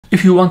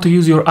If you want to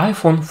use your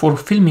iPhone for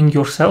filming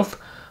yourself,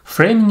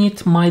 framing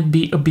it might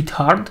be a bit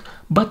hard,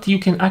 but you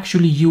can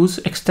actually use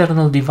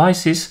external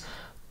devices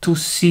to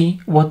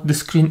see what the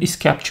screen is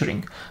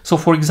capturing. So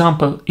for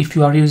example, if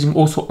you are using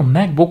also a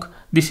MacBook,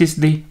 this is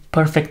the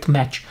perfect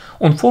match.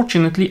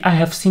 Unfortunately, I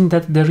have seen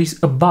that there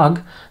is a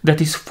bug that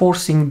is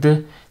forcing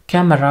the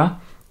camera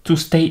to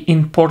stay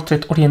in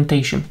portrait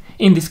orientation.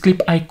 In this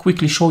clip, I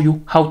quickly show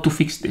you how to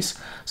fix this.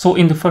 So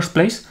in the first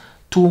place,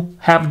 to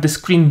have the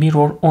screen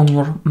mirror on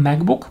your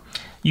MacBook,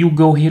 you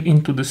go here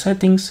into the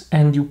settings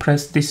and you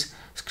press this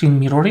screen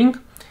mirroring.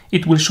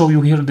 It will show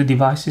you here the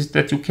devices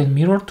that you can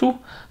mirror to.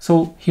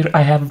 So here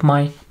I have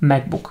my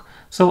MacBook.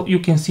 So you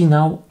can see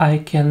now I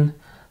can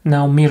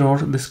now mirror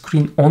the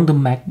screen on the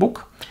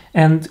MacBook.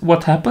 And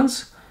what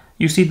happens?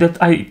 You see that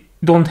I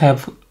don't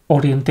have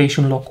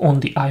orientation lock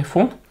on the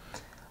iPhone.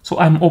 So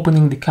I'm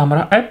opening the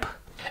camera app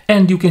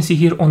and you can see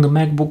here on the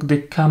MacBook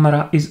the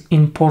camera is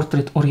in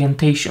portrait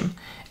orientation.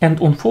 And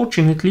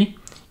unfortunately,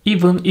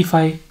 even if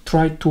I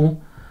try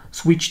to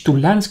switch to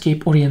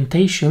landscape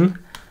orientation,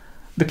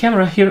 the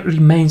camera here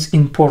remains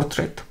in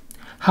portrait.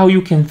 How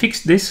you can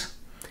fix this?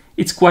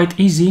 It's quite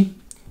easy.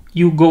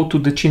 You go to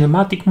the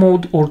cinematic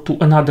mode or to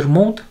another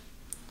mode.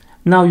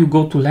 Now you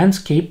go to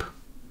landscape.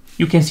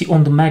 You can see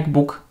on the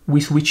MacBook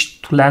we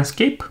switched to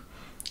landscape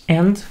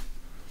and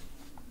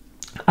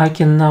I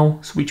can now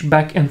switch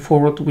back and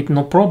forward with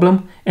no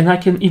problem, and I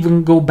can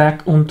even go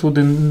back onto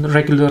the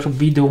regular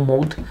video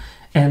mode,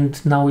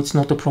 and now it's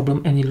not a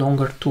problem any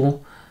longer to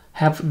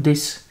have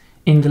this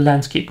in the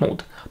landscape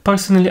mode.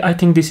 Personally, I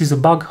think this is a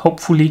bug.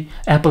 Hopefully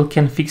Apple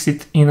can fix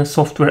it in a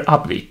software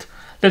update.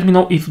 Let me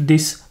know if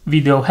this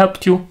video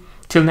helped you.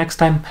 Till next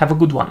time, have a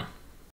good one.